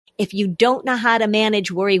if you don't know how to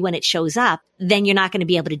manage worry when it shows up, then you're not going to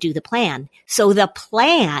be able to do the plan. So the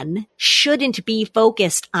plan shouldn't be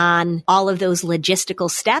focused on all of those logistical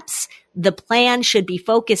steps. The plan should be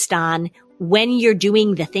focused on when you're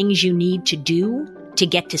doing the things you need to do to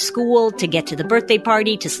get to school, to get to the birthday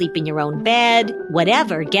party, to sleep in your own bed,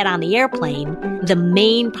 whatever, get on the airplane. The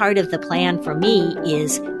main part of the plan for me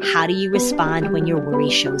is how do you respond when your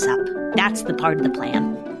worry shows up? That's the part of the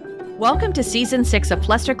plan. Welcome to Season 6 of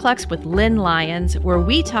Flusterclux with Lynn Lyons, where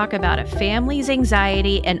we talk about a family's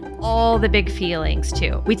anxiety and all the big feelings,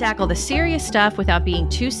 too. We tackle the serious stuff without being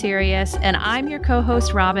too serious, and I'm your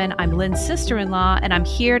co-host, Robin. I'm Lynn's sister-in-law, and I'm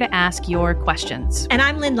here to ask your questions. And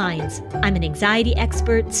I'm Lynn Lyons. I'm an anxiety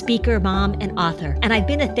expert, speaker, mom, and author, and I've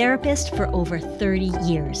been a therapist for over 30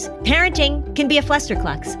 years. Parenting can be a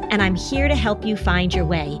flusterclux, and I'm here to help you find your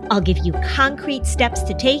way. I'll give you concrete steps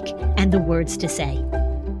to take and the words to say.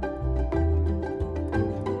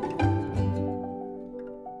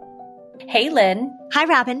 Hey, Lynn. Hi,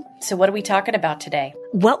 Robin. So what are we talking about today?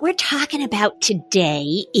 What we're talking about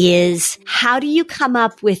today is how do you come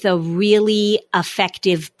up with a really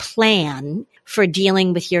effective plan for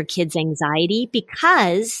dealing with your kids' anxiety?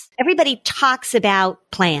 Because everybody talks about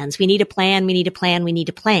plans. We need a plan, we need a plan, we need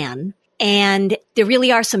a plan. And there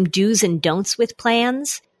really are some do's and don'ts with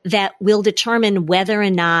plans that will determine whether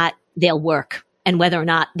or not they'll work and whether or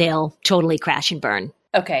not they'll totally crash and burn.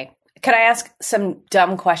 Okay. Can I ask some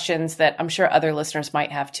dumb questions that I'm sure other listeners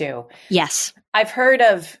might have too? Yes. I've heard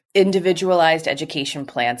of individualized education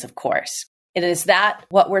plans, of course. And is that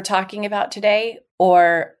what we're talking about today?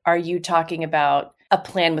 Or are you talking about a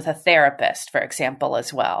plan with a therapist, for example,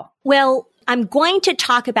 as well? Well, I'm going to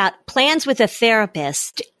talk about plans with a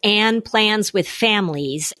therapist and plans with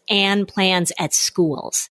families and plans at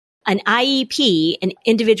schools. An IEP, an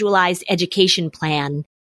individualized education plan,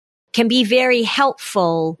 can be very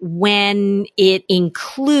helpful when it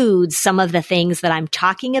includes some of the things that I'm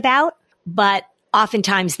talking about, but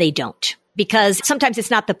oftentimes they don't. Because sometimes it's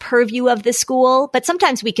not the purview of the school, but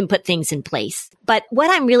sometimes we can put things in place. But what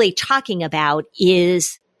I'm really talking about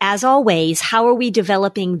is, as always, how are we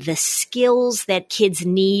developing the skills that kids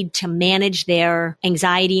need to manage their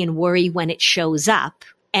anxiety and worry when it shows up?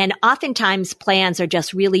 And oftentimes plans are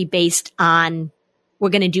just really based on we're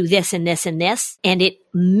going to do this and this and this. And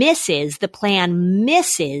the plan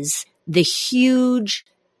misses the huge,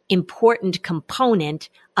 important component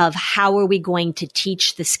of how are we going to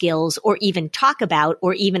teach the skills or even talk about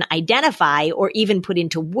or even identify or even put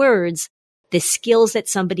into words the skills that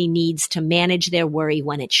somebody needs to manage their worry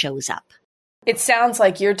when it shows up. It sounds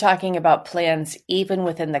like you're talking about plans even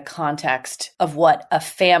within the context of what a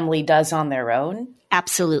family does on their own.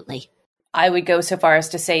 Absolutely. I would go so far as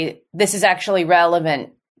to say this is actually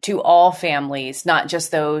relevant to all families, not just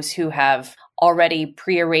those who have already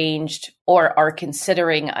prearranged or are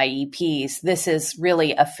considering IEPs. This is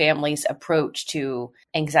really a family's approach to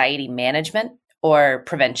anxiety management or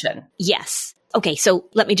prevention. Yes. Okay, so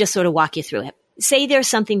let me just sort of walk you through it. Say there's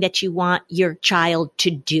something that you want your child to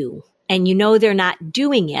do, and you know they're not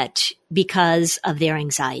doing it because of their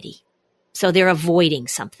anxiety. So they're avoiding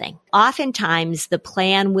something. Oftentimes, the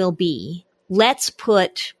plan will be, let's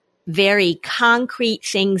put very concrete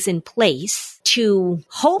things in place to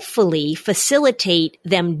hopefully facilitate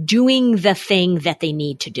them doing the thing that they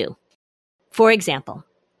need to do. For example,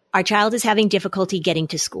 our child is having difficulty getting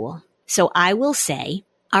to school. So I will say,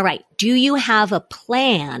 all right, do you have a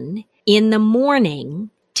plan in the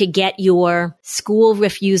morning to get your school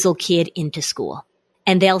refusal kid into school?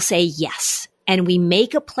 And they'll say yes. And we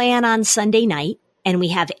make a plan on Sunday night and we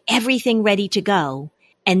have everything ready to go.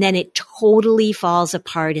 And then it totally falls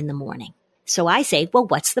apart in the morning. So I say, well,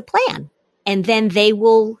 what's the plan? And then they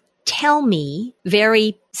will tell me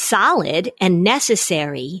very solid and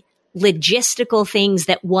necessary logistical things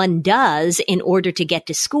that one does in order to get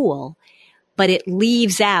to school. But it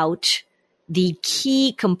leaves out the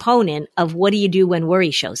key component of what do you do when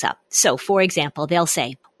worry shows up. So for example, they'll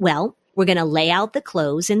say, well, we're going to lay out the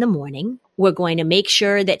clothes in the morning. We're going to make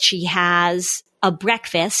sure that she has a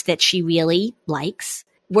breakfast that she really likes.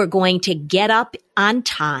 We're going to get up on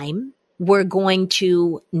time. We're going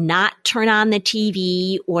to not turn on the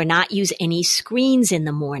TV or not use any screens in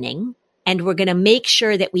the morning. And we're going to make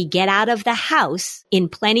sure that we get out of the house in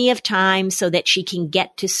plenty of time so that she can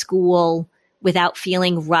get to school without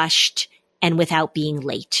feeling rushed and without being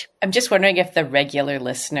late. I'm just wondering if the regular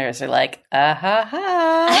listeners are like, I'm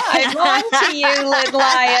on to you, Lynn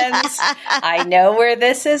Lyons. I know where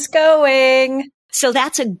this is going. So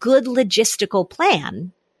that's a good logistical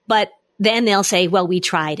plan. But then they'll say, well, we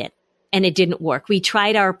tried it and it didn't work. We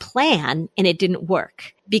tried our plan and it didn't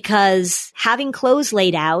work. because having clothes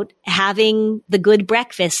laid out, having the good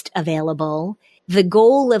breakfast available, the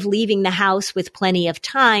goal of leaving the house with plenty of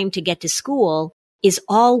time to get to school is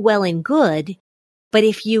all well and good. But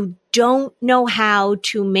if you don't know how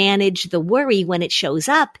to manage the worry when it shows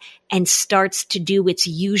up and starts to do its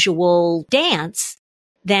usual dance,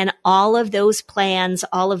 then all of those plans,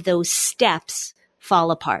 all of those steps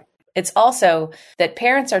fall apart. It's also that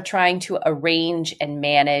parents are trying to arrange and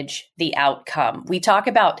manage the outcome. We talk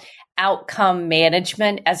about outcome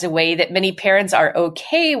management as a way that many parents are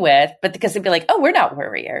okay with, but because they'd be like, oh, we're not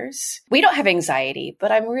worriers. We don't have anxiety,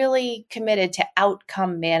 but I'm really committed to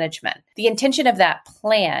outcome management. The intention of that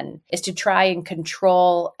plan is to try and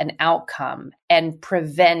control an outcome and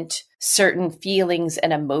prevent certain feelings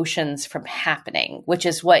and emotions from happening, which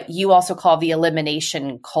is what you also call the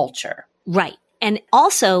elimination culture. Right. And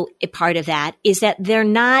also a part of that is that they're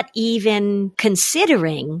not even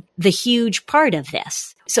considering the huge part of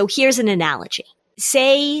this. So here's an analogy.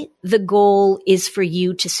 Say the goal is for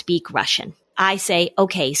you to speak Russian. I say,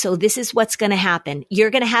 okay, so this is what's going to happen. You're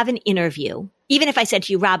going to have an interview. Even if I said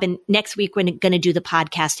to you, Robin, next week we're going to do the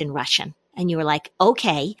podcast in Russian. And you were like,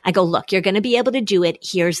 okay. I go, look, you're going to be able to do it.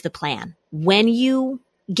 Here's the plan. When you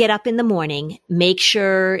get up in the morning, make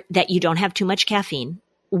sure that you don't have too much caffeine.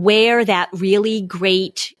 Wear that really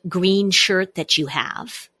great green shirt that you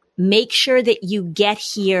have. Make sure that you get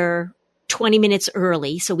here 20 minutes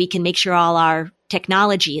early so we can make sure all our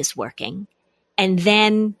technology is working. And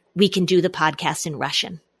then we can do the podcast in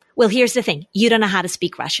Russian. Well, here's the thing. You don't know how to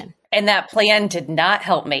speak Russian. And that plan did not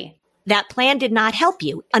help me. That plan did not help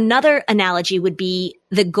you. Another analogy would be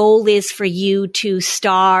the goal is for you to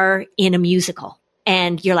star in a musical.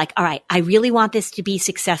 And you're like, all right, I really want this to be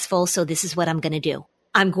successful. So this is what I'm going to do.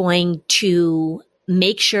 I'm going to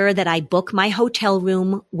make sure that I book my hotel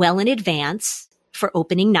room well in advance for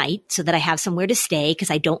opening night so that I have somewhere to stay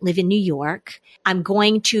because I don't live in New York. I'm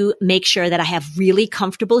going to make sure that I have really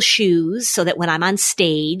comfortable shoes so that when I'm on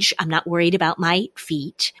stage, I'm not worried about my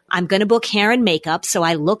feet. I'm going to book hair and makeup so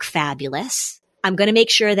I look fabulous. I'm going to make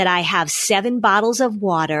sure that I have 7 bottles of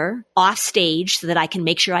water off stage so that I can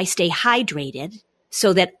make sure I stay hydrated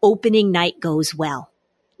so that opening night goes well.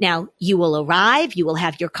 Now, you will arrive, you will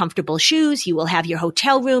have your comfortable shoes, you will have your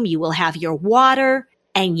hotel room, you will have your water,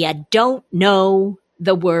 and you don't know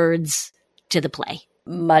the words to the play.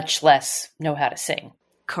 Much less know how to sing.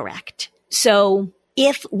 Correct. So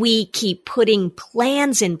if we keep putting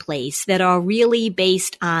plans in place that are really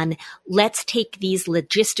based on let's take these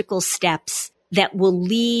logistical steps that will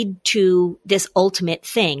lead to this ultimate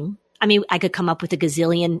thing. I mean, I could come up with a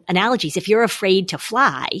gazillion analogies. If you're afraid to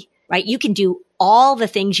fly, right, you can do all the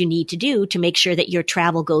things you need to do to make sure that your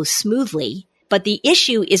travel goes smoothly. But the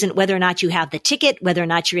issue isn't whether or not you have the ticket, whether or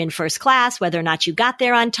not you're in first class, whether or not you got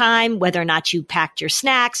there on time, whether or not you packed your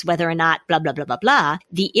snacks, whether or not blah, blah, blah, blah, blah.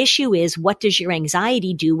 The issue is what does your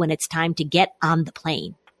anxiety do when it's time to get on the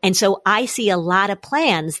plane? And so I see a lot of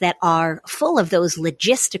plans that are full of those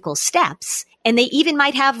logistical steps, and they even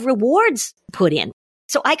might have rewards put in.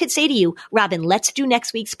 So I could say to you, Robin, let's do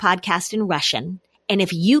next week's podcast in Russian. And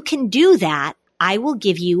if you can do that, I will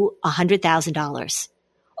give you $100,000.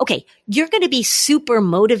 Okay, you're going to be super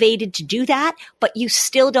motivated to do that, but you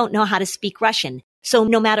still don't know how to speak Russian. So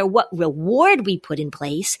no matter what reward we put in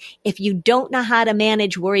place, if you don't know how to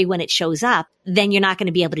manage worry when it shows up, then you're not going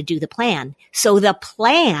to be able to do the plan. So the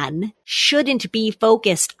plan shouldn't be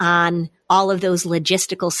focused on all of those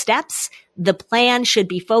logistical steps. The plan should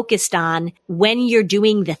be focused on when you're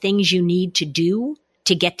doing the things you need to do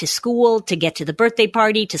to get to school, to get to the birthday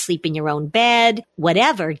party, to sleep in your own bed,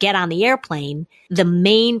 whatever, get on the airplane. The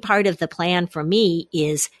main part of the plan for me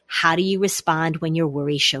is how do you respond when your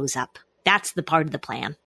worry shows up? That's the part of the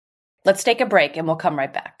plan. Let's take a break and we'll come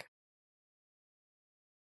right back.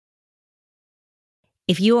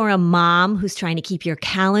 If you are a mom who's trying to keep your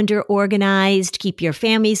calendar organized, keep your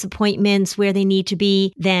family's appointments where they need to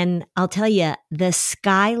be, then I'll tell you, the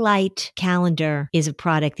Skylight calendar is a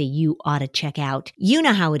product that you ought to check out. You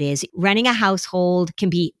know how it is. Running a household can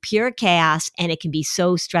be pure chaos and it can be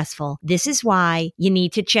so stressful. This is why you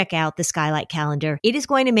need to check out the Skylight calendar. It is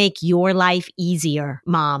going to make your life easier,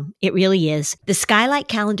 Mom. It really is. The Skylight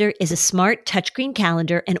calendar is a smart touchscreen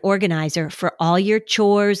calendar and organizer for all your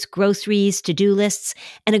chores, groceries, to-do lists,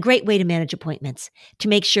 and a great way to manage appointments to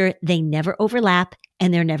make sure they never overlap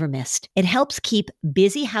and they're never missed. It helps keep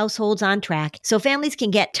busy households on track so families can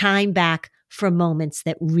get time back for moments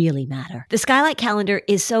that really matter. The Skylight calendar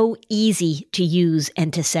is so easy to use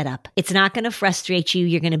and to set up. It's not going to frustrate you.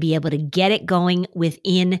 You're going to be able to get it going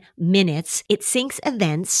within minutes. It syncs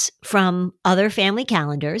events from other family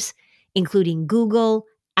calendars, including Google,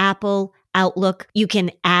 Apple, Outlook. You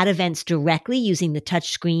can add events directly using the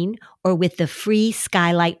touchscreen or with the free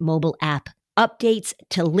Skylight mobile app. Updates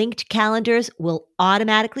to linked calendars will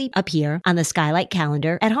automatically appear on the Skylight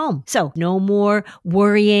calendar at home. So no more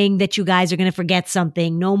worrying that you guys are going to forget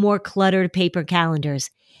something. No more cluttered paper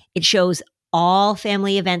calendars. It shows all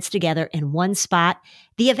family events together in one spot.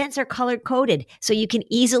 The events are color coded so you can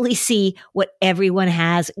easily see what everyone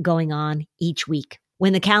has going on each week.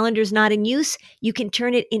 When the calendar's not in use, you can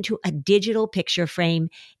turn it into a digital picture frame.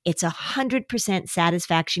 It's 100%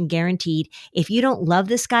 satisfaction guaranteed. If you don't love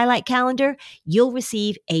the Skylight calendar, you'll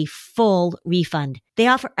receive a full refund. They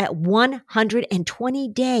offer a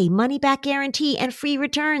 120-day money-back guarantee and free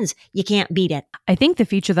returns. You can't beat it. I think the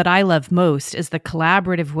feature that I love most is the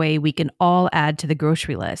collaborative way we can all add to the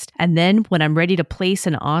grocery list. And then when I'm ready to place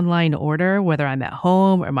an online order, whether I'm at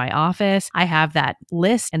home or my office, I have that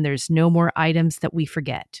list and there's no more items that we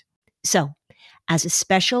forget. So, as a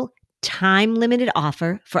special time-limited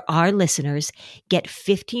offer for our listeners, get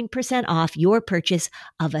 15% off your purchase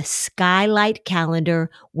of a Skylight calendar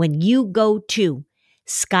when you go to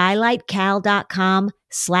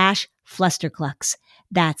skylightcal.com/flusterclux.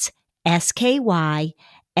 That's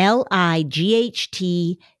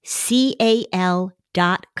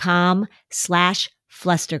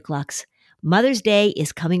SKYLIGHTCAL.com/flusterclux. Mother's Day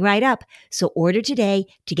is coming right up, so order today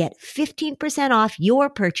to get 15% off your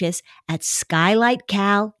purchase at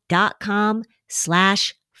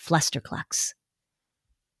skylightcal.com/flusterclux.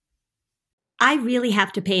 I really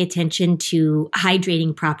have to pay attention to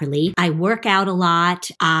hydrating properly. I work out a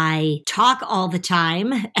lot. I talk all the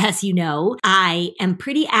time, as you know. I am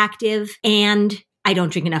pretty active and I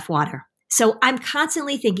don't drink enough water. So I'm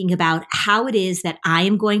constantly thinking about how it is that I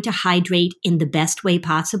am going to hydrate in the best way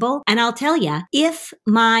possible. And I'll tell you, if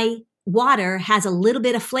my water has a little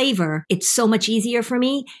bit of flavor, it's so much easier for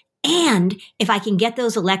me. And if I can get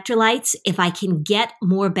those electrolytes, if I can get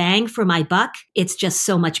more bang for my buck, it's just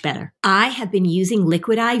so much better. I have been using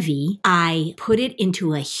Liquid IV. I put it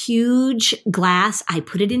into a huge glass. I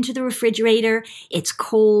put it into the refrigerator. It's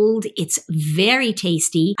cold. It's very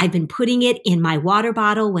tasty. I've been putting it in my water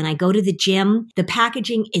bottle when I go to the gym. The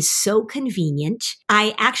packaging is so convenient.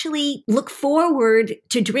 I actually look forward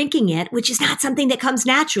to drinking it, which is not something that comes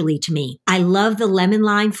naturally to me. I love the lemon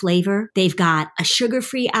lime flavor. They've got a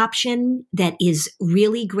sugar-free option that is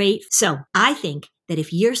really great. So I think that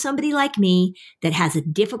if you're somebody like me that has a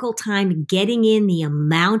difficult time getting in the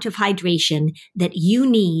amount of hydration that you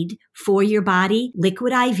need for your body,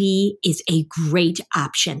 Liquid IV is a great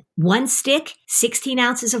option. One stick, 16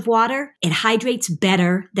 ounces of water, it hydrates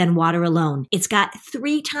better than water alone. It's got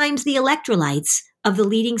 3 times the electrolytes of the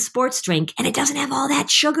leading sports drink, and it doesn't have all that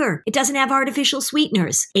sugar. It doesn't have artificial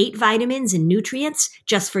sweeteners. 8 vitamins and nutrients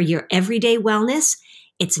just for your everyday wellness.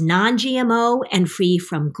 It's non-GMO and free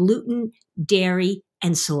from gluten, dairy,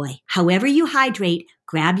 and soy. However you hydrate,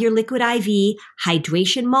 grab your Liquid IV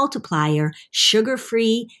Hydration Multiplier,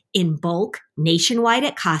 sugar-free in bulk nationwide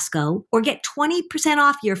at Costco, or get 20%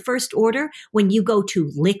 off your first order when you go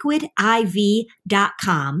to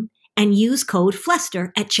liquidiv.com and use code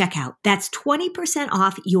FLUSTER at checkout. That's 20%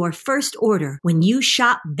 off your first order when you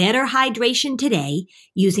shop Better Hydration today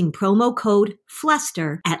using promo code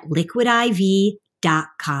FLUSTER at liquidiv.com.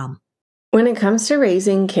 When it comes to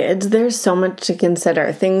raising kids, there's so much to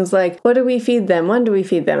consider. Things like, what do we feed them? When do we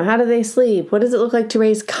feed them? How do they sleep? What does it look like to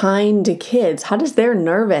raise kind kids? How does their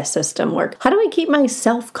nervous system work? How do I keep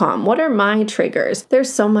myself calm? What are my triggers? There's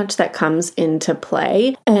so much that comes into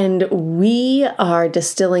play, and we are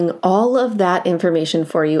distilling all of that information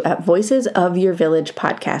for you at Voices of Your Village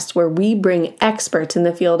podcast, where we bring experts in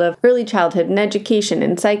the field of early childhood and education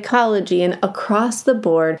and psychology and across the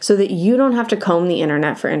board so that you don't have to comb the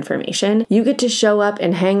internet for information. You get to show up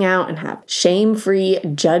and hang out and have shame-free,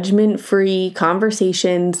 judgment-free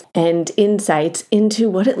conversations and insights into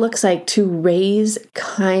what it looks like to raise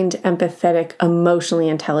kind, empathetic, emotionally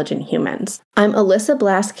intelligent humans. I'm Alyssa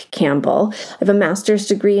Blask Campbell. I have a master's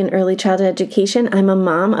degree in early childhood education. I'm a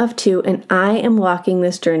mom of 2, and I am walking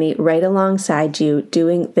this journey right alongside you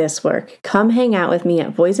doing this work. Come hang out with me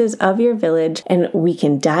at Voices of Your Village, and we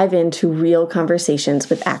can dive into real conversations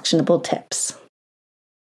with actionable tips.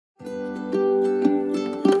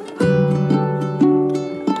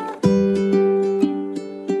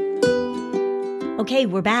 Okay,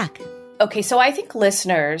 we're back. Okay, so I think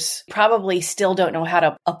listeners probably still don't know how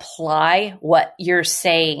to apply what you're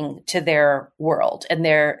saying to their world and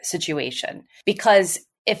their situation. Because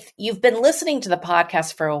if you've been listening to the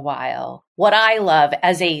podcast for a while, what I love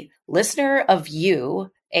as a listener of you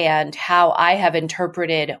and how I have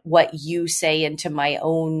interpreted what you say into my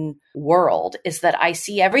own world is that I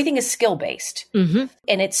see everything as skill-based. Mm-hmm.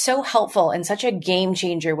 And it's so helpful and such a game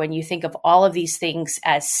changer when you think of all of these things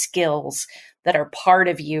as skills that are part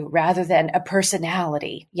of you rather than a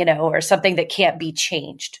personality, or something that can't be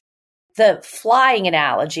changed. The flying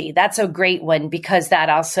analogy, that's a great one because that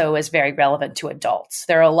also is very relevant to adults.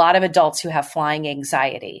 There are a lot of adults who have flying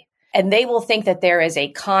anxiety. And they will think that there is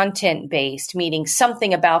a content-based, meaning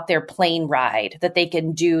something about their plane ride that they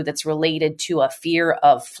can do that's related to a fear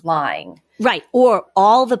of flying. Right. Or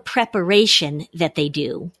all the preparation that they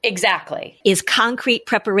do. Exactly. Is concrete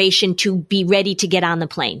preparation to be ready to get on the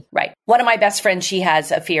plane. Right. One of my best friends, she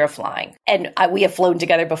has a fear of flying. And we have flown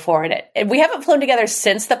together before. And we haven't flown together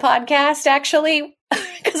since the podcast, actually,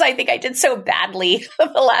 because I think I did so badly the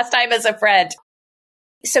last time as a friend.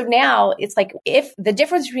 So now it's like if the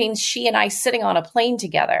difference between she and I sitting on a plane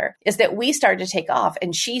together is that we start to take off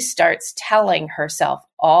and she starts telling herself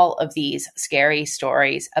all of these scary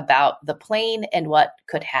stories about the plane and what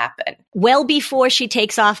could happen. Well before she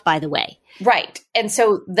takes off, by the way. Right. And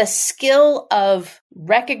so the skill of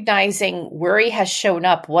recognizing worry has shown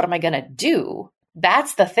up. What am I going to do?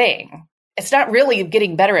 That's the thing. It's not really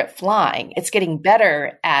getting better at flying. It's getting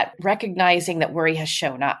better at recognizing that worry has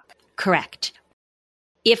shown up. Correct.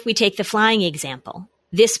 If we take the flying example,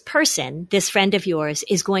 this person, this friend of yours,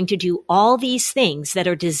 is going to do all these things that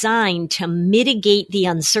are designed to mitigate the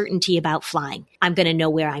uncertainty about flying. I'm going to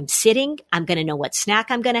know where I'm sitting. I'm going to know what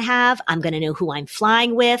snack I'm going to have. I'm going to know who I'm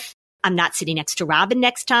flying with. I'm not sitting next to Robin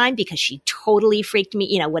next time because she totally freaked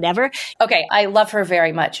me, whatever. Okay, I love her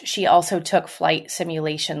very much. She also took flight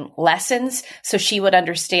simulation lessons so she would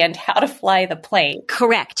understand how to fly the plane.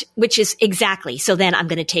 Correct, which is exactly. So then I'm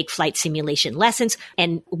going to take flight simulation lessons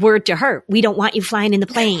and word to her, we don't want you flying in the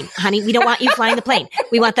plane, honey. We don't want you flying the plane.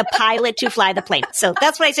 We want the pilot to fly the plane. So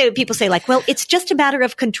that's what I say when people say like, well, it's just a matter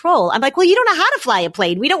of control. I'm like, well, you don't know how to fly a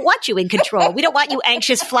plane. We don't want you in control. We don't want you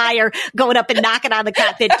anxious flyer going up and knocking on the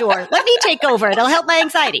cockpit door. Let me take over. It'll help my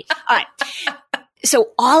anxiety. All right.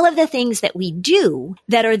 So all of the things that we do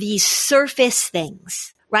that are these surface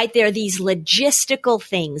things, right? There are these logistical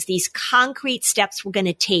things, these concrete steps we're going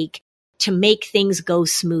to take to make things go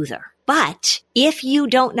smoother. But if you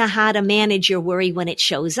don't know how to manage your worry when it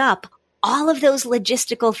shows up, all of those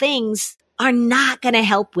logistical things are not going to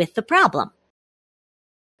help with the problem.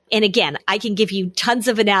 And again, I can give you tons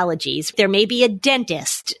of analogies. There may be a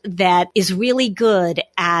dentist that is really good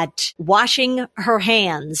at washing her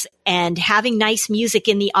hands and having nice music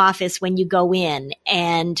in the office when you go in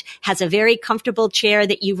and has a very comfortable chair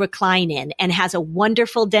that you recline in and has a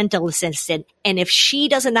wonderful dental assistant. And if she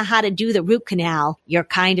doesn't know how to do the root canal, you're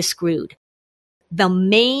kind of screwed. The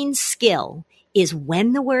main skill is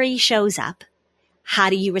when the worry shows up, how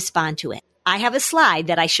do you respond to it? I have a slide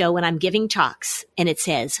that I show when I'm giving talks, and it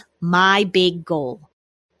says, my big goal,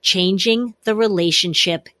 changing the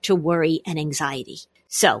relationship to worry and anxiety.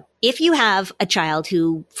 So if you have a child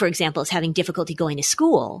who, for example, is having difficulty going to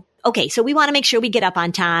school, okay, so we want to make sure we get up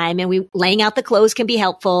on time and laying out the clothes can be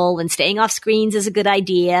helpful and staying off screens is a good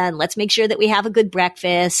idea. And let's make sure that we have a good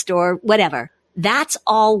breakfast or whatever. That's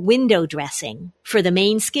all window dressing for the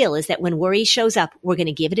main skill is that when worry shows up, we're going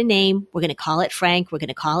to give it a name. We're going to call it Frank. We're going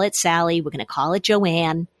to call it Sally. We're going to call it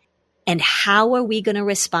Joanne. And how are we going to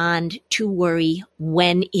respond to worry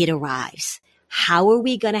when it arrives? How are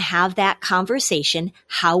we going to have that conversation?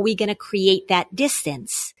 How are we going to create that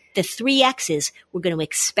distance? The 3 X's, we're going to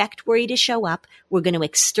expect worry to show up. We're going to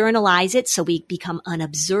externalize it so we become an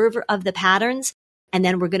observer of the patterns. And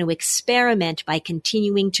then we're going to experiment by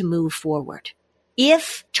continuing to move forward.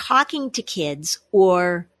 If talking to kids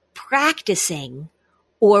or practicing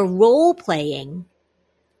or role playing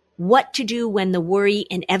what to do when the worry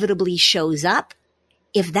inevitably shows up,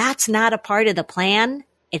 if that's not a part of the plan,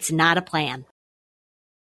 it's not a plan.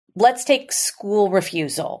 Let's take school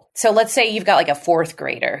refusal. So let's say you've got like a 4th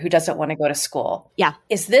grader who doesn't want to go to school. Yeah.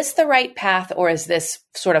 Is this the right path or is this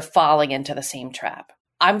sort of falling into the same trap?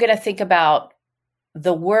 I'm going to think about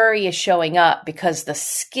the worry is showing up because the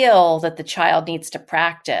skill that the child needs to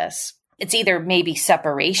practice, it's either maybe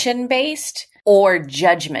separation based or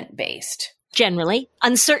judgment based. Generally,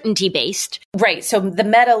 uncertainty based. Right. So the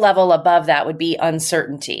meta level above that would be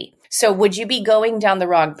uncertainty. So would you be going down the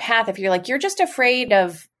wrong path if you're like, you're just afraid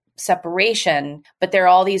of separation, but there are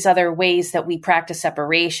all these other ways that we practice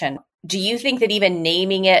separation? Do you think that even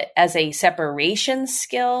naming it as a separation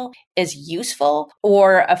skill is useful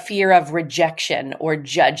or a fear of rejection or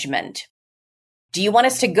judgment? Do you want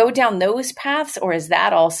us to go down those paths or is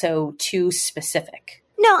that also too specific?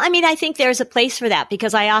 No, I mean, I think there's a place for that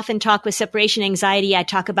because I often talk with separation anxiety. I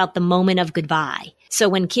talk about the moment of goodbye. So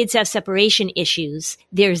when kids have separation issues,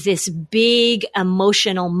 there's this big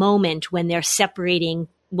emotional moment when they're separating,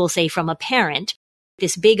 we'll say, from a parent,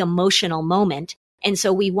 this big emotional moment. And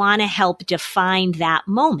so we want to help define that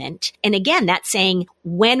moment. And again, that's saying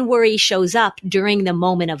when worry shows up during the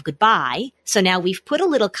moment of goodbye. So now we've put a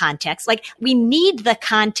little context, like we need the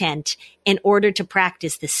content in order to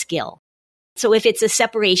practice the skill. So if it's a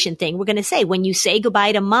separation thing, we're going to say, when you say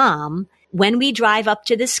goodbye to mom, when we drive up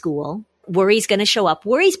to the school, worry's going to show up.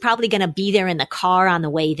 Worry's probably going to be there in the car on the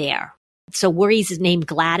way there. So worry's named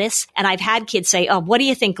Gladys. And I've had kids say, oh, what do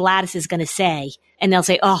you think Gladys is going to say? And they'll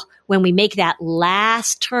say, oh, when we make that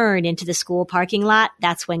last turn into the school parking lot,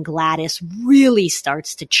 that's when Gladys really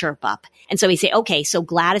starts to chirp up. And so we say, okay, so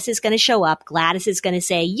Gladys is going to show up. Gladys is going to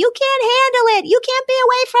say, you can't handle it. You can't be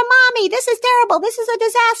away from mommy. This is terrible. This is a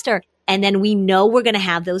disaster. And then we know we're going to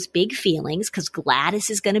have those big feelings because Gladys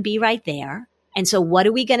is going to be right there. And so what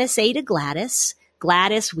are we going to say to Gladys?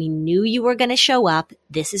 Gladys, we knew you were going to show up.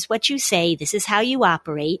 This is what you say. This is how you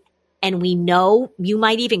operate. And we know you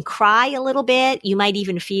might even cry a little bit. You might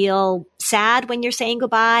even feel sad when you're saying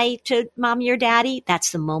goodbye to mommy or daddy.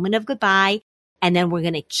 That's the moment of goodbye. And then we're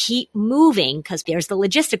going to keep moving because there's the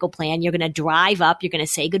logistical plan. You're going to drive up. You're going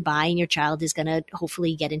to say goodbye and your child is going to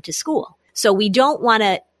hopefully get into school. So we don't want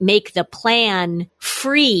to make the plan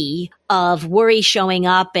free of worry showing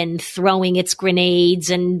up and throwing its grenades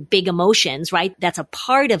and big emotions, right? That's a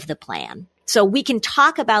part of the plan. So we can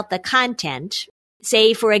talk about the content.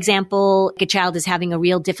 Say, for example, a child is having a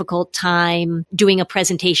real difficult time doing a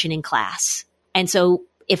presentation in class. And so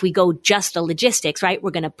if we go just to logistics, right,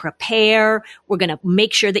 we're going to prepare. We're going to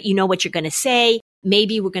make sure that you know what you're going to say.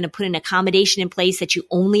 Maybe we're going to put an accommodation in place that you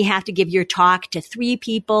only have to give your talk to 3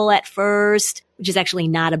 people at first, which is actually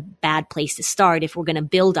not a bad place to start if we're going to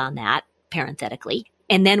build on that, parenthetically.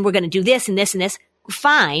 And then we're going to do this and this and this.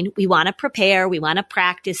 Fine. We want to prepare. We want to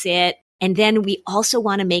practice it. And then we also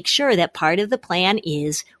want to make sure that part of the plan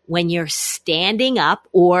is when you're standing up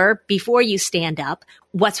or before you stand up,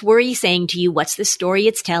 what's worry saying to you? What's the story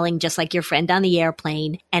it's telling, just like your friend on the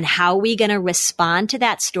airplane? And how are we going to respond to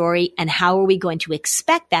that story? And how are we going to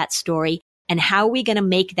expect that story? And how are we going to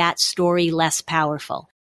make that story less powerful?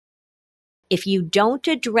 If you don't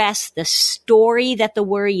address the story that the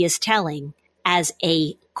worry is telling as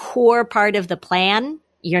a core part of the plan,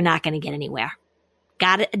 you're not going to get anywhere.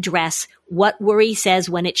 Got to address what worry says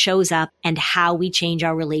when it shows up and how we change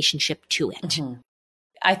our relationship to it. Mm-hmm.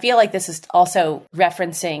 I feel like this is also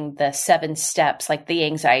referencing the 7 steps, like the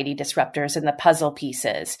anxiety disruptors and the puzzle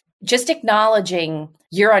pieces. Just acknowledging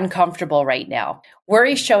you're uncomfortable right now.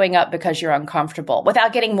 Worry showing up because you're uncomfortable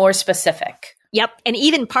without getting more specific. Yep. And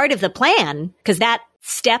even part of the plan, because that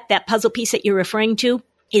step, that puzzle piece that you're referring to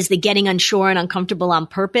is the getting unsure and uncomfortable on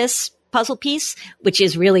purpose puzzle piece, which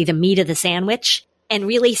is really the meat of the sandwich. And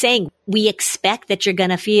really saying, we expect that you're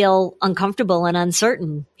going to feel uncomfortable and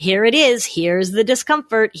uncertain. Here it is. Here's the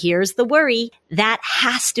discomfort. Here's the worry. That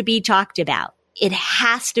has to be talked about. It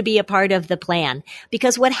has to be a part of the plan.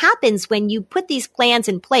 Because what happens when you put these plans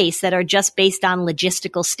in place that are just based on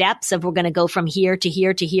logistical steps of we're going to go from here to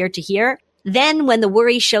here to here to here, then when the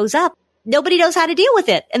worry shows up, nobody knows how to deal with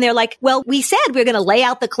it. And they're like, well, we said we're going to lay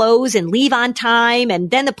out the clothes and leave on time. And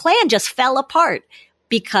then the plan just fell apart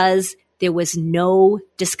because there was no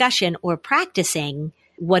discussion or practicing.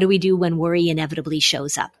 What do we do when worry inevitably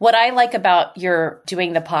shows up? What I like about your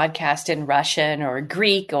doing the podcast in Russian or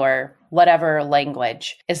Greek or whatever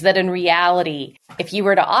language is that in reality, if you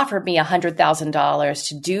were to offer me $100,000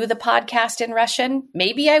 to do the podcast in Russian,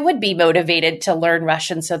 maybe I would be motivated to learn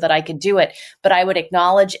Russian so that I could do it. But I would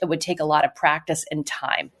acknowledge it would take a lot of practice and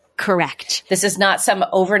time. Correct. This is not some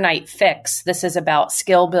overnight fix. This is about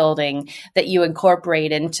skill building that you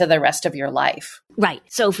incorporate into the rest of your life. Right.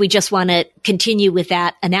 So if we just want to continue with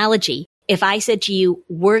that analogy, if I said to you,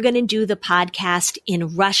 we're going to do the podcast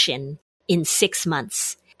in Russian in 6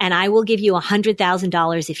 months, and I will give you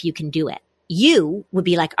 $100,000 if you can do it, you would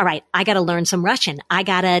be like, all right, I got to learn some Russian. I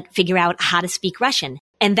got to figure out how to speak Russian.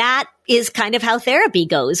 And that is kind of how therapy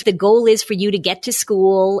goes. The goal is for you to get to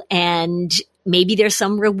school and maybe there's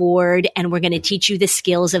some reward and we're going to teach you the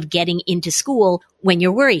skills of getting into school when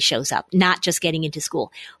your worry shows up, not just getting into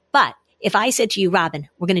school. But if I said to you, Robin,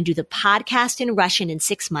 we're going to do the podcast in Russian in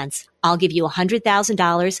 6 months, I'll give you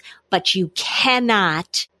 $100,000, but you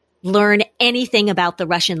cannot learn anything about the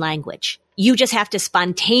Russian language. You just have to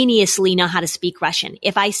spontaneously know how to speak Russian.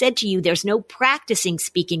 If I said to you, there's no practicing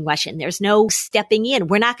speaking Russian, there's no stepping in,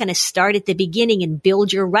 we're not going to start at the beginning and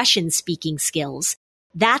build your Russian speaking skills.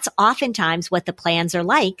 That's oftentimes what the plans are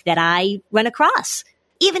like that I run across.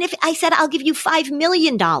 Even if I said, I'll give you $5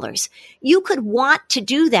 million, you could want to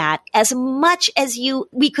do that as much as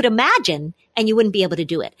we could imagine, and you wouldn't be able to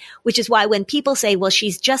do it. Which is why when people say, well,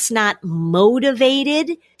 she's just not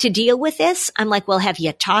motivated to deal with this, I'm like, well, have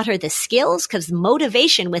you taught her the skills? Because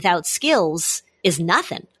motivation without skills is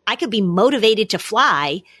nothing. I could be motivated to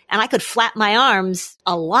fly and I could flap my arms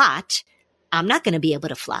a lot. I'm not going to be able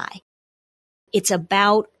to fly. It's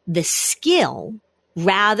about the skill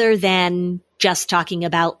rather than just talking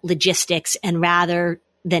about logistics and rather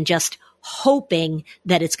than just hoping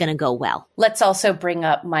that it's going to go well. Let's also bring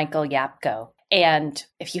up Michael Yapko. And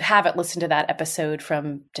if you haven't listened to that episode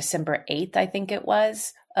from December 8th, I think it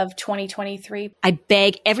was, of 2023. I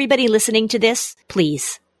beg everybody listening to this,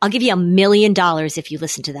 please, I'll give you $1 million if you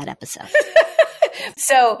listen to that episode.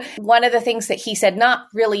 So one of the things that he said, not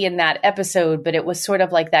really in that episode, but it was sort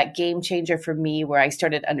of like that game changer for me where I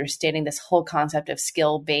started understanding this whole concept of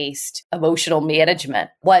skill-based emotional management,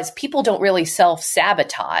 was people don't really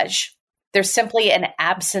self-sabotage. There's simply an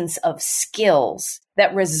absence of skills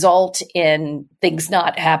that result in things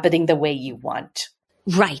not happening the way you want.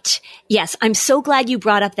 Right. Yes. I'm so glad you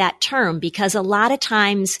brought up that term, because a lot of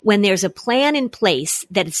times when there's a plan in place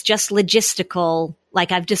that it's just logistical,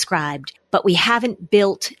 like I've described, but we haven't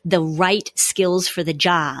built the right skills for the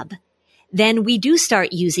job, then we do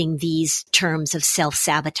start using these terms of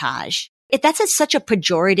self-sabotage. That's such a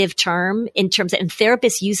pejorative term in terms of, and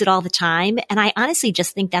therapists use it all the time. And I honestly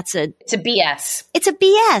just think it's a BS. It's a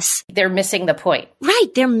BS. They're missing the point. Right.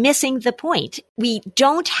 They're missing the point. We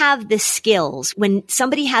don't have the skills when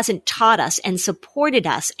somebody hasn't taught us and supported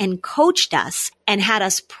us and coached us and had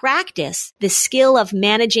us practice the skill of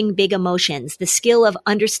managing big emotions, the skill of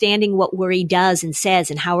understanding what worry does and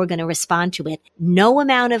says and how we're going to respond to it. No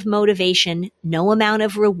amount of motivation, no amount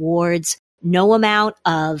of rewards, no amount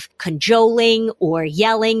of cajoling or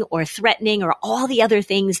yelling or threatening or all the other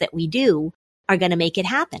things that we do are going to make it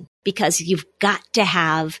happen, because you've got to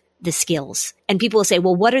have the skills. And people will say,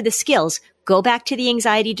 well, what are the skills? Go back to the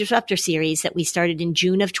Anxiety Disruptor series that we started in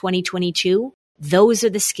June of 2022. Those are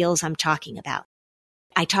the skills I'm talking about.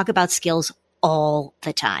 I talk about skills all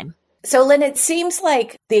the time. So, Lynn, it seems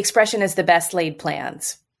like the expression is the best laid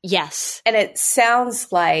plans. Yes. And it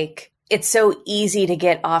sounds like it's so easy to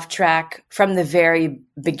get off track from the very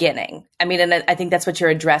beginning. I mean, and I think that's what you're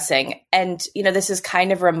addressing. And, you know, this is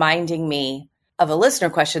kind of reminding me of a listener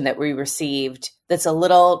question that we received that's a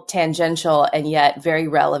little tangential and yet very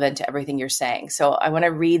relevant to everything you're saying. So I want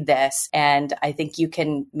to read this, and I think you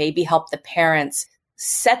can maybe help the parents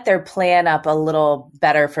set their plan up a little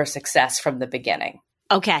better for success from the beginning.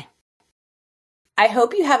 Okay. I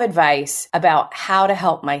hope you have advice about how to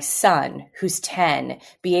help my son, who's 10,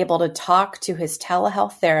 be able to talk to his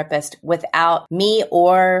telehealth therapist without me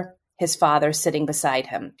or his father sitting beside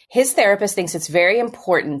him. His therapist thinks it's very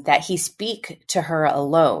important that he speak to her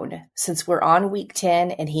alone, since we're on week 10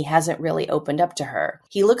 and he hasn't really opened up to her.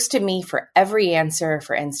 He looks to me for every answer,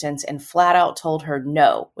 for instance, and flat out told her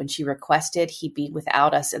no when she requested he be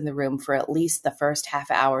without us in the room for at least the first half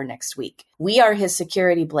hour next week. We are his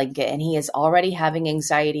security blanket, and he is already having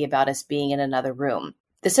anxiety about us being in another room.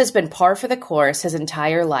 This has been par for the course his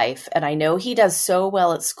entire life, and I know he does so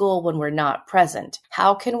well at school when we're not present.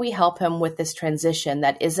 How can we help him with this transition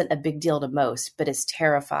that isn't a big deal to most, but is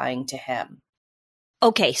terrifying to him?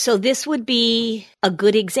 Okay, so this would be a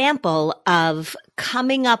good example of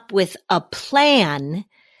coming up with a plan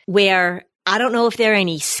where I don't know if there are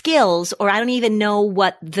any skills, or I don't even know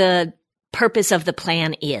what the purpose of the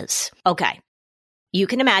plan is. Okay, you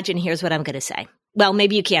can imagine, here's what I'm going to say. Well,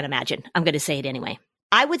 maybe you can't imagine. I'm going to say it anyway.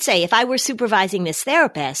 I would say if I were supervising this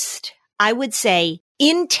therapist, I would say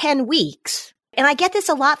in 10 weeks, and I get this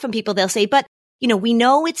a lot from people, they'll say, but you know, we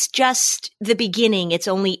know it's just the beginning. It's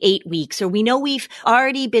only 8 weeks, or we know we've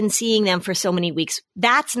already been seeing them for so many weeks.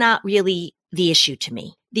 That's not really the issue to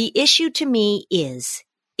me. The issue to me is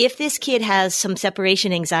if this kid has some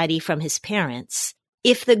separation anxiety from his parents,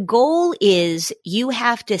 if the goal is you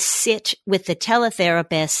have to sit with the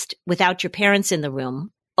teletherapist without your parents in the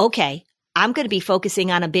room, okay, I'm going to be focusing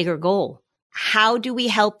on a bigger goal. How do we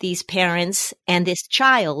help these parents and this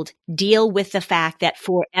child deal with the fact that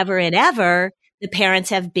forever and ever, the parents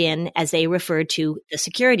have been, as they refer to, the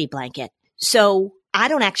security blanket? So I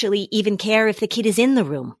don't actually even care if the kid is in the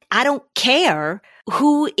room. I don't care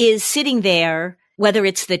who is sitting there, whether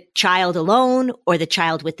it's the child alone or the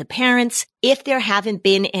child with the parents, if there haven't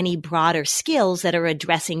been any broader skills that are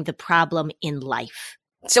addressing the problem in life.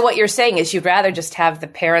 So what you're saying is you'd rather just have the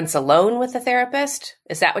parents alone with the therapist?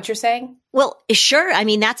 Is that what you're saying? Well, sure. I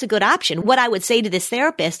mean, that's a good option. What I would say to this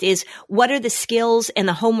therapist is, what are the skills and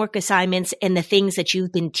the homework assignments and the things that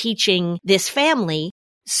you've been teaching this family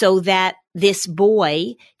so that this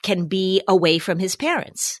boy can be away from his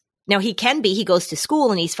parents. Now he goes to school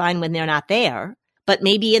and he's fine when they're not there, but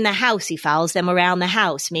maybe in the house, he follows them around the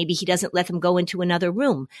house. Maybe he doesn't let them go into another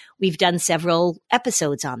room. We've done several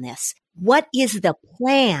episodes on this. What is the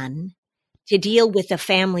plan to deal with the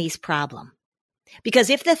family's problem? Because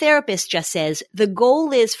if the therapist just says, the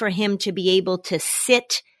goal is for him to be able to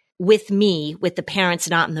sit with me, with the parents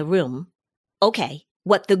not in the room, okay.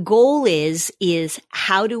 What the goal is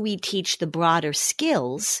how do we teach the broader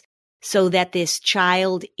skills so that this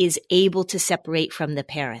child is able to separate from the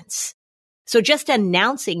parents? So just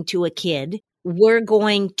announcing to a kid, we're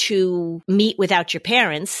going to meet without your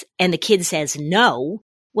parents, and the kid says no,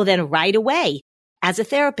 well then right away, as a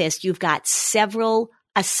therapist, you've got several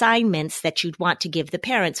assignments that you'd want to give the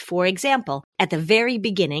parents. For example, at the very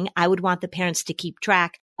beginning, I would want the parents to keep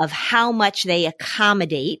track of how much they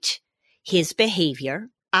accommodate his behavior.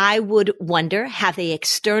 I would wonder, have they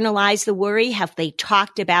externalized the worry? Have they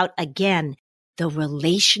talked about, again, the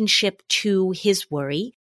relationship to his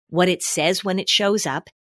worry, what it says when it shows up?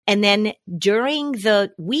 And then during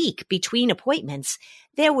the week between appointments,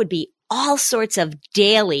 there would be all sorts of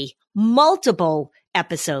daily, multiple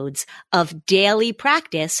episodes of daily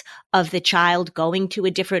practice of the child going to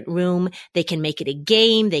a different room. They can make it a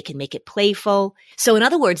game. They can make it playful. So in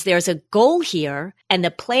other words, there's a goal here, and the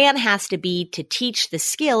plan has to be to teach the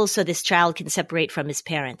skills so this child can separate from his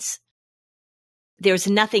parents. There's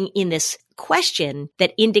nothing in this question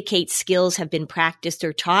that indicates skills have been practiced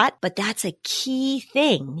or taught, but that's a key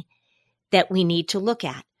thing that we need to look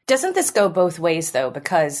at. Doesn't this go both ways, though?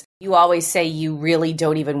 Because you always say you really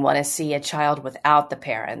don't even want to see a child without the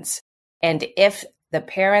parents. And if the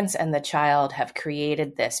parents and the child have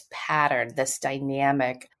created this pattern, this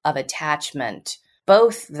dynamic of attachment,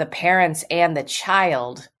 both the parents and the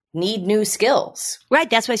child need new skills. Right.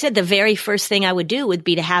 That's why I said the very first thing I would do would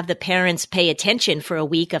be to have the parents pay attention for a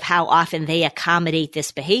week of how often they accommodate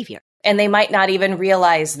this behavior. And they might not even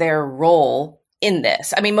realize their role in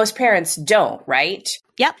this. I mean, most parents don't, right?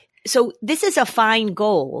 Yep. So this is a fine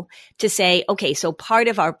goal to say, okay, so part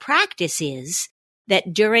of our practice is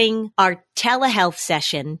that during our telehealth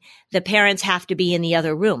session, the parents have to be in the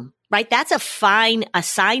other room, right? That's a fine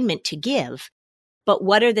assignment to give. But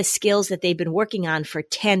what are the skills that they've been working on for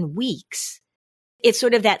 10 weeks? It's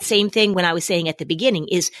sort of that same thing when I was saying at the beginning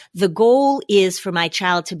is the goal is for my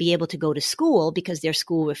child to be able to go to school because they're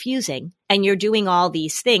school refusing. And you're doing all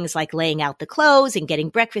these things like laying out the clothes and getting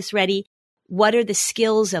breakfast ready. What are the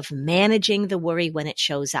skills of managing the worry when it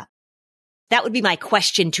shows up? That would be my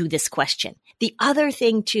question to this question. The other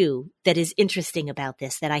thing too that is interesting about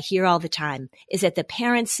this that I hear all the time is that the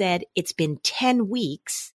parents said it's been 10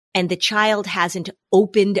 weeks and the child hasn't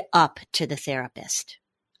opened up to the therapist.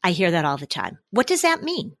 I hear that all the time. What does that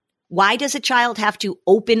mean? Why does a child have to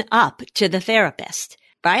open up to the therapist?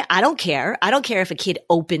 Right? I don't care. I don't care if a kid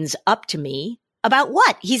opens up to me. About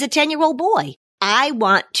what? He's a 10-year-old boy. I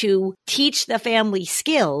want to teach the family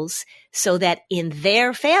skills so that in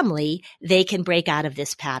their family, they can break out of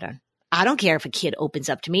this pattern. I don't care if a kid opens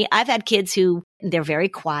up to me. I've had kids who they're very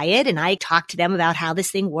quiet and I talk to them about how this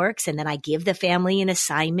thing works. And then I give the family an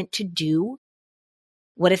assignment to do.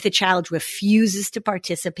 What if the child refuses to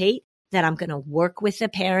participate? That I'm going to work with the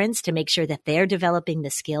parents to make sure that they're developing the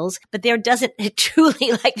skills, but there doesn't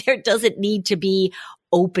need to be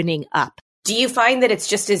opening up. Do you find that it's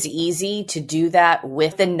just as easy to do that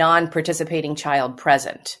with the non-participating child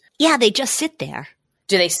present? Yeah, they just sit there.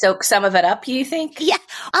 Do they soak some of it up, you think? Yeah,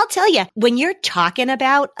 I'll tell you, when you're talking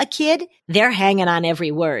about a kid, they're hanging on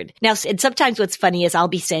every word. Now, and sometimes what's funny is I'll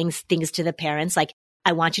be saying things to the parents like,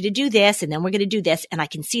 I want you to do this, and then we're going to do this. And I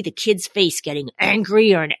can see the kid's face getting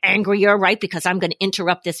angrier and angrier, right? Because I'm going to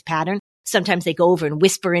interrupt this pattern. Sometimes they go over and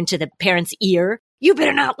whisper into the parent's ear, you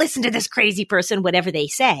better not listen to this crazy person, whatever they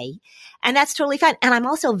say. And that's totally fine. And I'm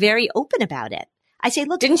also very open about it. I say,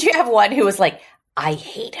 look. Didn't you have one who was like, I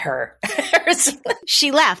hate her?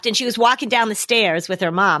 She left and she was walking down the stairs with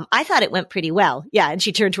her mom. I thought it went pretty well. Yeah. And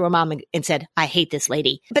she turned to her mom and said, I hate this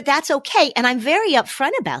lady. But that's okay. And I'm very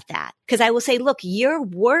upfront about that because I will say, look, your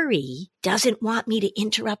worry doesn't want me to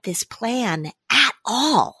interrupt this plan at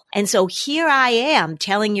all. And so here I am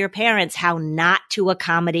telling your parents how not to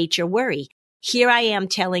accommodate your worry. Here I am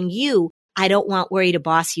telling you, I don't want worry to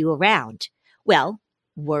boss you around. Well,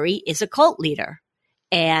 worry is a cult leader.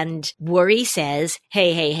 And worry says,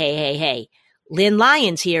 hey, Lynn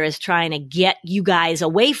Lyons here is trying to get you guys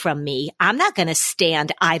away from me. I'm not going to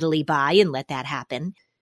stand idly by and let that happen.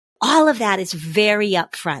 All of that is very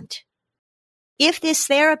upfront. If this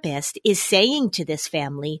therapist is saying to this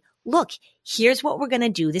family, look, here's what we're going to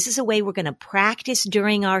do. This is a way we're going to practice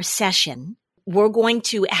during our session. we're going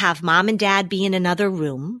to have mom and dad be in another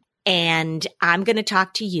room, and I'm going to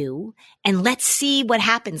talk to you, and let's see what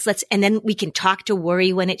happens. And then we can talk to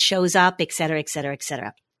worry when it shows up, et cetera, et cetera, et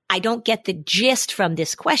cetera. I don't get the gist from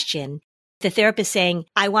this question. The therapist saying,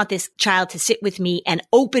 I want this child to sit with me and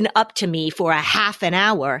open up to me for a half an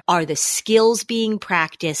hour. Are the skills being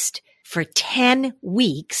practiced for 10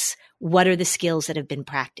 weeks? What are the skills that have been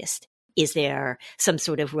practiced? Is there some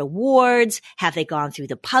sort of rewards? Have they gone through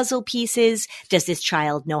the puzzle pieces? Does this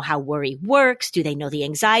child know how worry works? Do they know the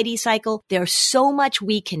anxiety cycle? There's so much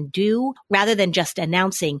we can do rather than just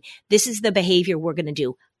announcing, this is the behavior we're going to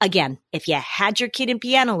do. Again, if you had your kid in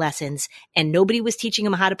piano lessons and nobody was teaching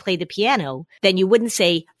them how to play the piano, then you wouldn't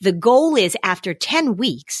say, the goal is after 10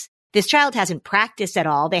 weeks, this child hasn't practiced at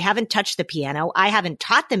all. They haven't touched the piano. I haven't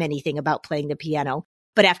taught them anything about playing the piano.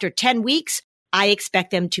 But after 10 weeks, I expect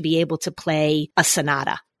them to be able to play a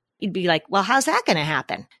sonata. You'd be like, well, how's that going to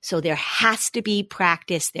happen? So there has to be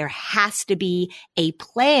practice. There has to be a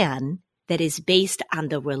plan that is based on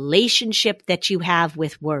the relationship that you have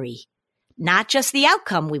with worry. Not just the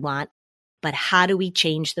outcome we want, but how do we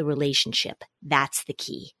change the relationship? That's the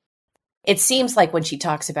key. It seems like when she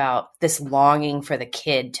talks about this longing for the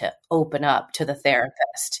kid to open up to the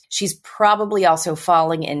therapist, she's probably also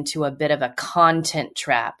falling into a bit of a content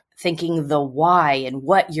trap, thinking the why and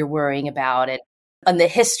what you're worrying about and the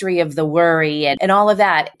history of the worry and all of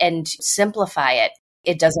that, and simplify it.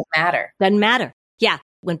 It doesn't matter. Doesn't matter. Yeah.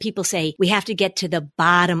 When people say, we have to get to the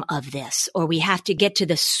bottom of this, or we have to get to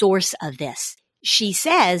the source of this, she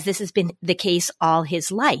says this has been the case all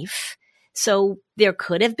his life. So there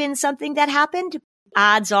could have been something that happened.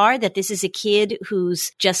 Odds are that this is a kid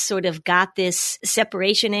who's just sort of got this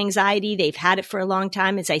separation anxiety. They've had it for a long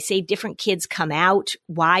time. As I say, different kids come out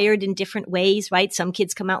wired in different ways, right? Some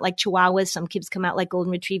kids come out like Chihuahuas. Some kids come out like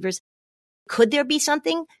Golden Retrievers. Could there be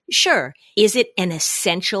something? Sure. Is it an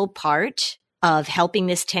essential part of helping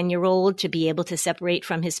this 10-year-old to be able to separate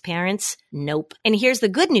from his parents? Nope. And here's the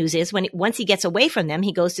good news is once he gets away from them,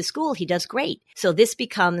 he goes to school, he does great. So this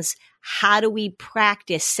becomes, how do we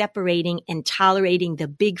practice separating and tolerating the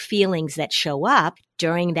big feelings that show up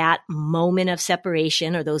during that moment of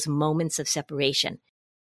separation or those moments of separation?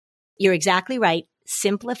 You're exactly right.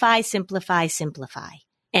 Simplify, simplify, simplify.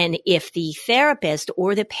 And if the therapist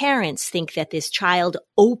or the parents think that this child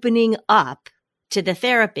opening up to the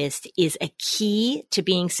therapist is a key to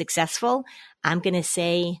being successful, I'm going to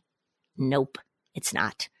say, nope, it's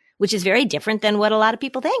not, which is very different than what a lot of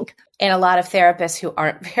people think. And a lot of therapists who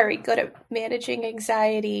aren't very good at managing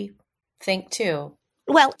anxiety think too.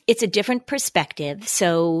 Well, it's a different perspective.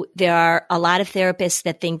 So there are a lot of therapists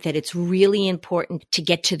that think that it's really important to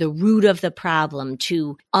get to the root of the problem,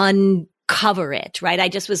 to uncover it, right? I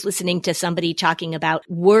just was listening to somebody talking about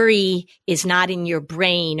worry is not in your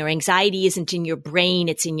brain, or anxiety isn't in your brain,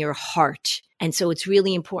 it's in your heart. And so it's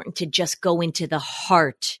really important to just go into the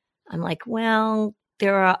heart. I'm like, well,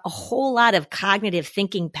 there are a whole lot of cognitive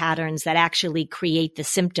thinking patterns that actually create the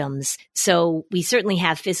symptoms. So we certainly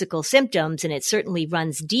have physical symptoms, and it certainly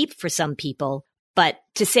runs deep for some people. But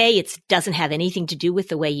to say it doesn't have anything to do with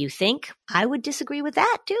the way you think, I would disagree with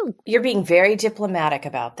that too. You're being very diplomatic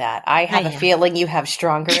about that. I have a feeling you have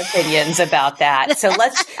stronger opinions about that. So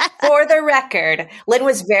let's, for the record, Lynn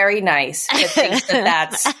was very nice, but thinks that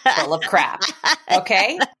that's full of crap.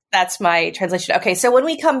 Okay? That's my translation. Okay, so when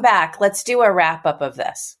we come back, let's do a wrap up of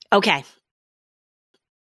this. Okay.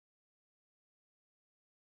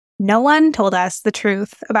 No one told us the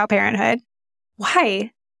truth about parenthood.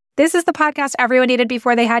 Why? This is the podcast everyone needed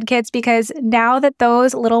before they had kids, because now that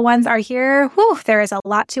those little ones are here, there is a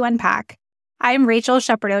lot to unpack. I'm Rachel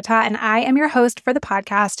Shepardota, and I am your host for the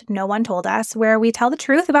podcast No One Told Us, where we tell the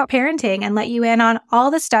truth about parenting and let you in on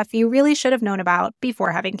all the stuff you really should have known about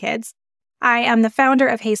before having kids. I am the founder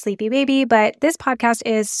of Hey Sleepy Baby, but this podcast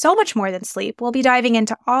is so much more than sleep. We'll be diving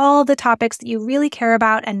into all the topics that you really care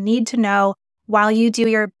about and need to know while you do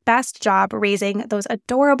your best job raising those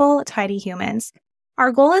adorable, tiny humans.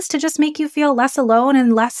 Our goal is to just make you feel less alone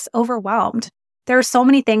and less overwhelmed. There are so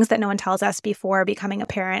many things that no one tells us before becoming a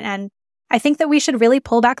parent, and I think that we should really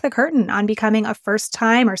pull back the curtain on becoming a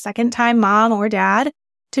first-time or second-time mom or dad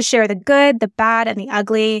to share the good, the bad, and the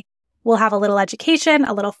ugly. We'll have a little education,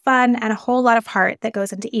 a little fun, and a whole lot of heart that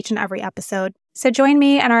goes into each and every episode. So join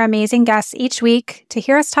me and our amazing guests each week to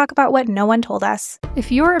hear us talk about what no one told us.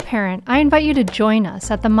 If you're a parent, I invite you to join us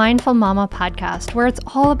at the Mindful Mama podcast, where it's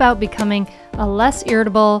all about becoming a less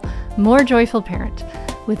irritable, more joyful parent.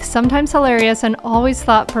 With sometimes hilarious and always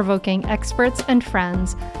thought-provoking experts and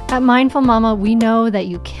friends, at Mindful Mama, we know that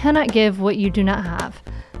you cannot give what you do not have.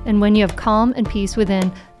 And when you have calm and peace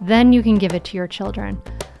within, then you can give it to your children.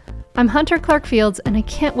 I'm Hunter Clark-Fields, and I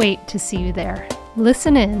can't wait to see you there.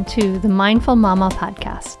 Listen in to the Mindful Mama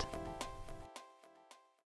podcast.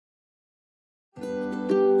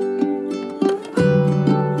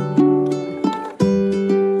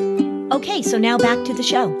 Okay, so now back to the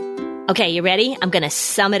show. Okay, you ready? I'm going to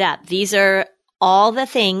sum it up. These are all the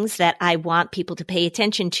things that I want people to pay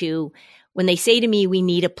attention to when they say to me, we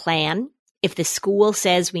need a plan. If the school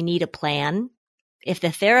says we need a plan, if the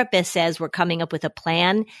therapist says we're coming up with a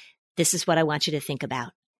plan, this is what I want you to think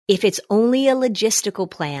about. If it's only a logistical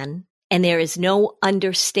plan and there is no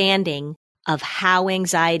understanding of how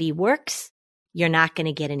anxiety works, you're not going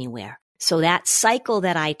to get anywhere. So that cycle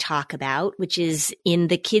that I talk about, which is in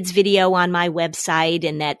the kids video on my website,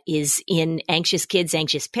 and that is in Anxious Kids,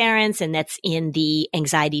 Anxious Parents, and that's in the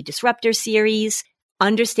Anxiety Disruptor series,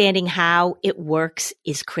 understanding how it works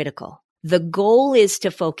is critical. The goal is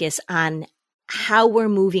to focus on how we're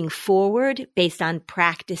moving forward based on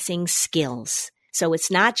practicing skills. So it's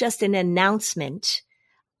not just an announcement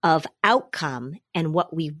of outcome and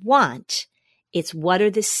what we want. It's what are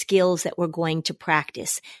the skills that we're going to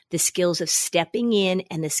practice, the skills of stepping in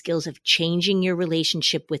and the skills of changing your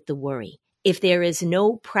relationship with the worry. If there is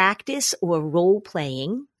no practice or role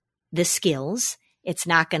playing the skills, it's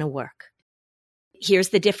not going to work. Here's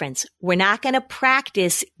the difference. We're not going to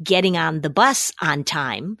practice getting on the bus on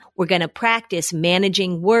time. We're going to practice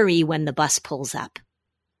managing worry when the bus pulls up.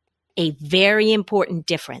 A very important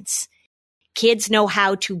difference. Kids know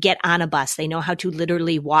how to get on a bus. They know how to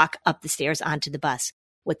literally walk up the stairs onto the bus.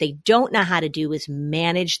 What they don't know how to do is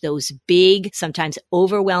manage those big, sometimes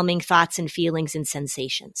overwhelming thoughts and feelings and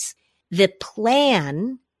sensations. The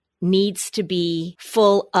plan needs to be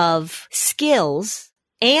full of skills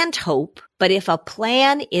and hope. But if a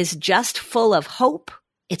plan is just full of hope,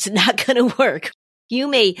 it's not going to work. You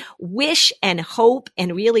may wish and hope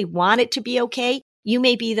and really want it to be okay. You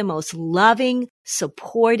may be the most loving,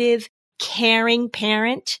 supportive, caring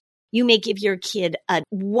parent. You may give your kid a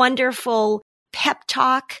wonderful pep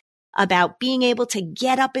talk about being able to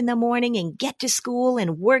get up in the morning and get to school,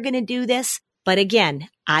 and we're going to do this. But again,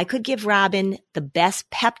 I could give Robin the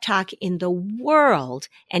best pep talk in the world,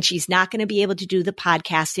 and she's not going to be able to do the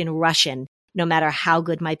podcast in Russian, no matter how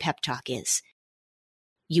good my pep talk is.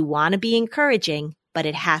 You want to be encouraging, but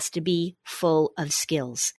it has to be full of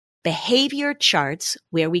skills. Behavior charts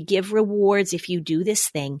where we give rewards if you do this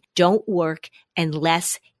thing don't work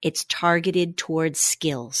unless it's targeted towards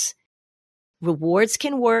skills. Rewards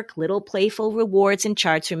can work, little playful rewards and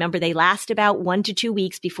charts. Remember, they last about 1 to 2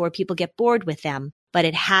 weeks before people get bored with them, but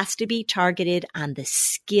it has to be targeted on the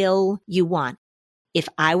skill you want. If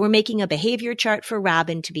I were making a behavior chart for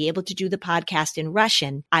Robin to be able to do the podcast in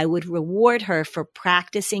Russian, I would reward her for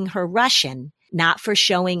practicing her Russian, not for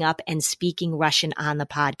showing up and speaking Russian on the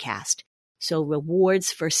podcast. So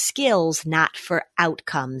rewards for skills, not for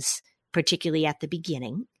outcomes, particularly at the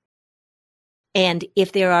beginning. And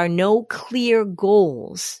if there are no clear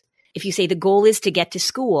goals, if you say the goal is to get to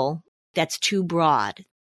school, that's too broad.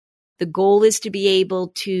 The goal is to be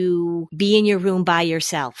able to be in your room by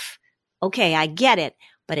yourself. Okay, I get it,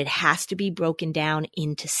 but it has to be broken down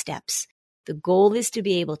into steps. The goal is to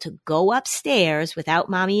be able to go upstairs without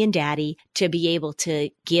mommy and daddy, to be able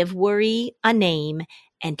to give worry a name,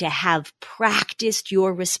 and to have practiced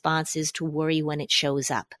your responses to worry when it shows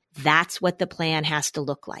up. That's what the plan has to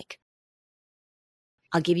look like.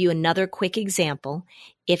 I'll give you another quick example.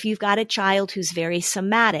 If you've got a child who's very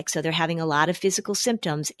somatic, so they're having a lot of physical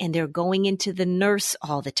symptoms and they're going into the nurse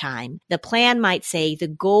all the time, the plan might say the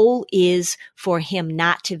goal is for him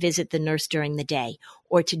not to visit the nurse during the day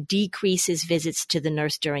or to decrease his visits to the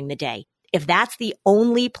nurse during the day. If that's the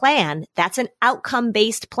only plan, that's an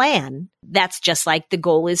outcome-based plan. That's just like the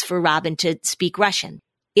goal is for Robin to speak Russian.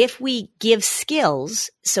 If we give skills,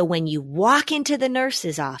 so when you walk into the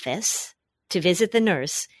nurse's office to visit the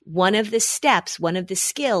nurse, one of the steps, one of the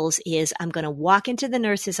skills is I'm going to walk into the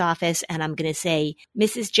nurse's office and I'm going to say,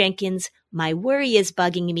 Mrs. Jenkins, my worry is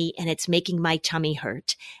bugging me and it's making my tummy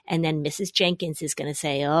hurt. And then Mrs. Jenkins is going to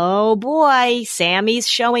say, oh boy, Sammy's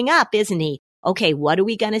showing up, isn't he? Okay, what are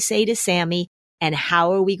we going to say to Sammy and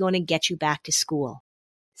how are we going to get you back to school?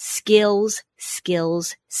 Skills,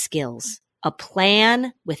 skills, skills. A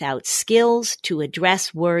plan without skills to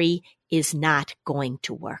address worry is not going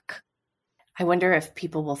to work. I wonder if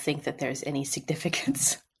people will think that there's any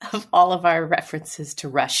significance of all of our references to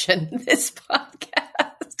Russian in this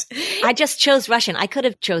podcast. I just chose Russian. I could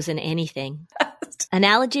have chosen anything.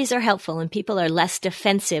 Analogies are helpful and people are less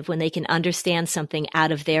defensive when they can understand something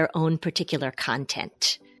out of their own particular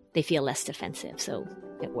content. They feel less defensive, so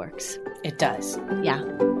it works. It does. Yeah.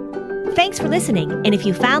 Thanks for listening. And if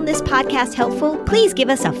you found this podcast helpful, please give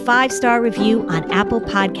us a 5-star review on Apple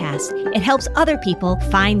Podcasts. It helps other people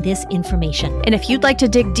find this information. And if you'd like to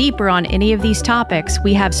dig deeper on any of these topics,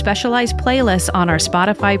 we have specialized playlists on our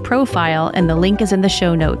Spotify profile, and the link is in the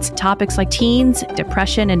show notes. Topics like teens,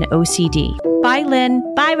 depression, and OCD. Bye,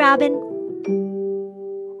 Lynn. Bye, Robin.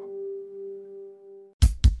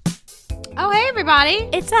 Oh, hey, everybody.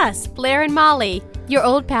 It's us, Blair and Molly, your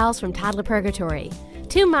old pals from Toddler Purgatory.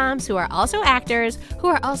 2 moms who are also actors, who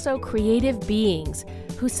are also creative beings,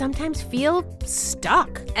 who sometimes feel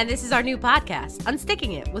stuck. And this is our new podcast,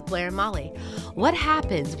 Unsticking It with Blair and Molly. What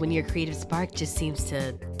happens when your creative spark just seems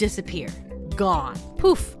to disappear? Gone.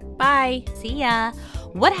 Poof. Bye. See ya.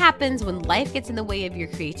 What happens when life gets in the way of your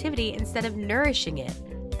creativity instead of nourishing it?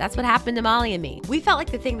 That's what happened to Molly and me. We felt like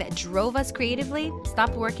the thing that drove us creatively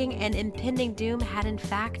stopped working, and impending doom had in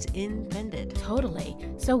fact impended. Totally.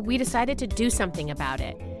 So we decided to do something about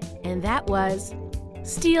it. And that was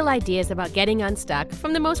steal ideas about getting unstuck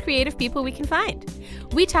from the most creative people we can find.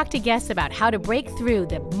 We talked to guests about how to break through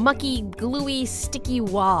the mucky, gluey, sticky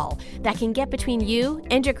wall that can get between you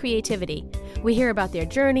and your creativity. We hear about their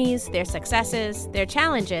journeys, their successes, their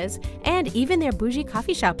challenges, and even their bougie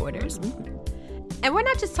coffee shop orders. And we're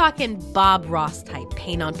not just talking Bob Ross type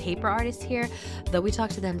paint on paper artists here, though we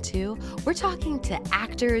talk to them too. We're talking to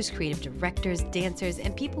actors, creative directors, dancers,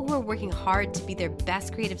 and people who are working hard to be their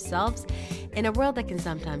best creative selves in a world that can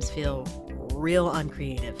sometimes feel real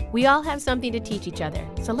uncreative. We all have something to teach each other,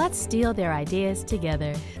 so let's steal their ideas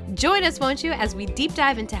together. Join us, won't you, as we deep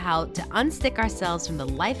dive into how to unstick ourselves from the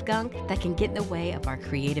life gunk that can get in the way of our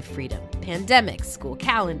creative freedom. Pandemics, school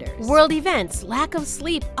calendars, world events, lack of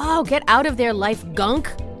sleep. Oh, get out of their life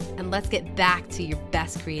gunk, and let's get back to your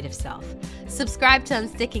best creative self. Subscribe to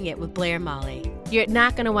Unsticking It with Blair and Molly. You're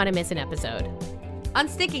not going to want to miss an episode.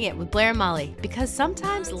 Unsticking It with Blair and Molly, because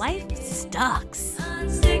sometimes life sucks.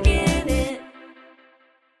 Unsticking